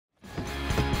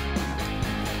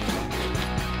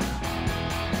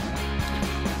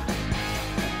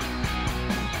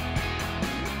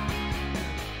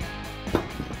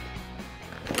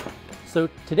So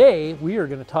today we are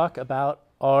going to talk about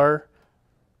our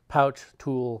pouch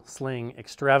tool sling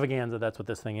extravaganza. That's what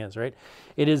this thing is, right?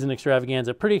 It is an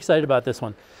extravaganza. Pretty excited about this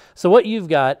one. So what you've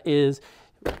got is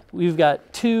we've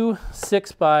got two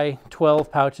 6x12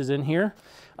 pouches in here.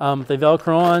 They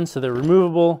Velcro on, so they're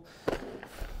removable.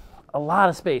 A lot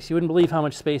of space. You wouldn't believe how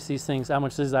much space how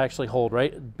much these actually hold,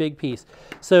 right? Big piece.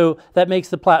 So that makes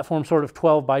the platform sort of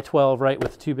 12 by 12, right?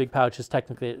 With two big pouches,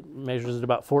 technically it measures at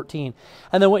about 14.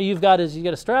 And then what you've got is you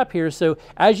get a strap here, so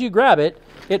as you grab it,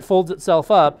 it folds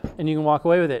itself up and you can walk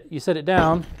away with it. You set it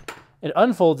down, it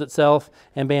unfolds itself,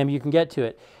 and bam, you can get to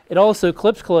it. It also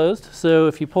clips closed, so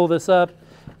if you pull this up,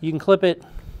 you can clip it.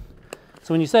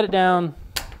 So when you set it down,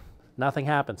 nothing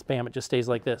happens. Bam, it just stays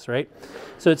like this, right?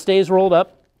 So it stays rolled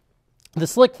up. The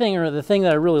slick thing, or the thing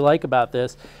that I really like about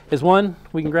this, is one,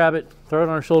 we can grab it, throw it on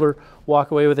our shoulder,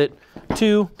 walk away with it.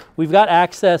 Two, we've got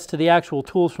access to the actual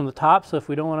tools from the top, so if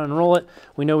we don't want to unroll it,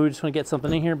 we know we just want to get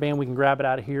something in here, bam, we can grab it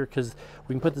out of here because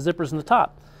we can put the zippers in the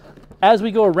top. As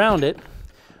we go around it,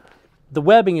 the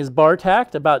webbing is bar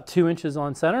tacked about 2 inches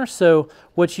on center, so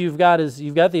what you've got is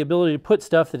you've got the ability to put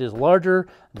stuff that is larger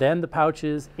than the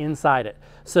pouches inside it.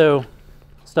 So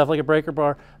stuff like a breaker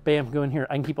bar, bam, go in here.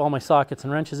 I can keep all my sockets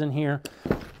and wrenches in here.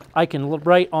 I can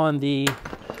write on the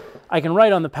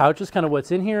pouches kind of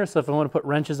what's in here. So if I want to put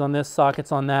wrenches on this,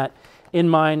 sockets on that. In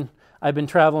mine, I've been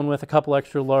traveling with a couple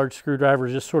extra large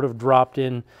screwdrivers just sort of dropped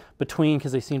in between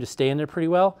because they seem to stay in there pretty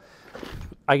well.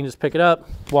 I can just pick it up,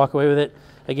 walk away with it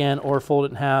again, or fold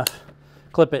it in half,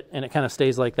 clip it, and it kind of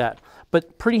stays like that.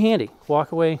 But pretty handy.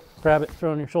 Walk away, grab it,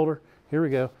 throw it on your shoulder. Here we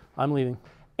go. I'm leaving.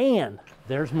 And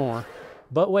there's more.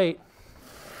 But wait.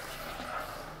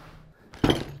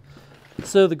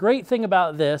 So the great thing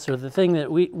about this, or the thing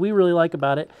that we really like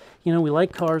about it, you know, we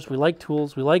like cars, we like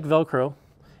tools, we like Velcro,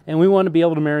 and we want to be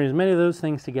able to marry as many of those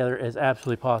things together as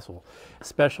absolutely possible,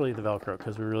 especially the Velcro,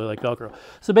 because we really like Velcro.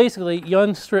 So basically, you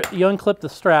unclip the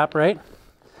strap, right?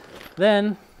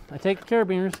 Then I take the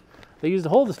carabiners, they use to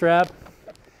hold the strap,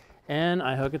 and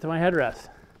I hook it to my headrest.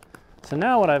 So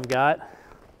now what I've got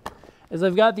is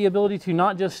I've got the ability to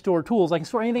not just store tools, I can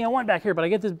store anything I want back here, but I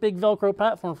get this big Velcro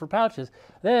platform for pouches.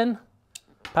 Then,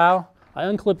 pow, I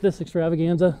unclip this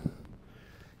extravaganza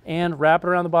and wrap it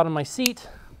around the bottom of my seat,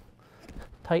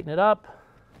 tighten it up,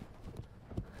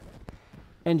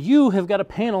 and you have got a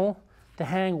panel to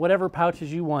hang whatever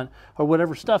pouches you want or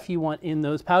whatever stuff you want in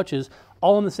those pouches,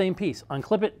 all in the same piece.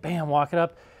 Unclip it, bam, walk it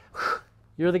up.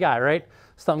 You're the guy, right?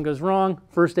 Something goes wrong,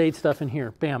 first aid stuff in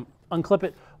here, bam, unclip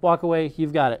it, walk away,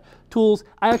 you've got it. Tools,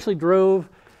 I actually drove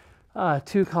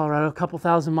to Colorado, a couple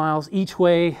thousand miles each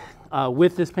way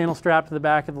with this panel strapped to the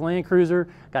back of the Land Cruiser.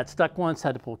 Got stuck once,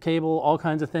 had to pull cable, all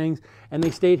kinds of things, and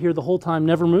they stayed here the whole time,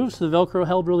 never moved, so the Velcro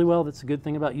held really well. That's a good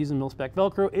thing about using mil-spec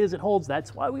Velcro, is it holds.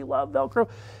 That's why we love Velcro,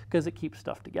 because it keeps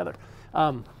stuff together.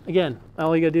 Again,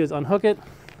 all you gotta do is unhook it,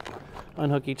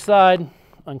 unhook each side,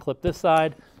 unclip this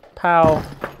side, pow,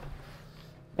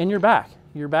 and you're back.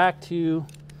 You're back to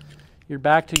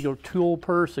your tool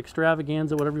purse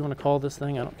extravaganza, whatever you want to call this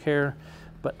thing, I don't care,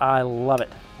 but I love it.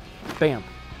 Bam,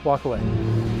 walk away.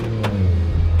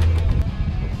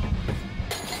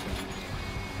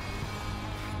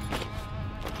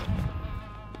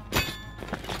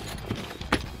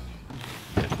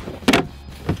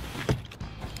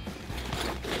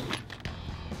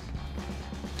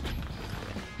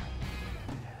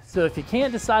 So if you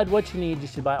can't decide what you need, you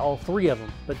should buy all three of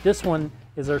them, but this one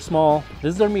is our small,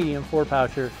 this is our medium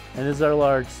 4-poucher, and this is our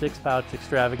large 6-pouch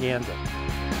extravaganza.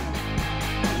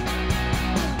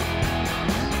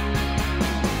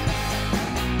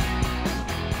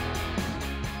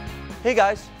 Hey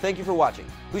guys, thank you for watching.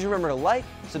 Please remember to like,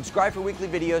 subscribe for weekly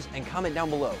videos, and comment down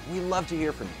below. We love to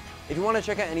hear from you. If you want to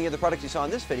check out any of the products you saw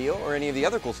in this video or any of the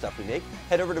other cool stuff we make,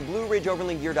 head over to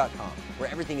BlueRidgeOverlandGear.com, where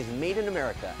everything is made in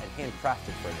America and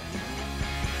handcrafted for you.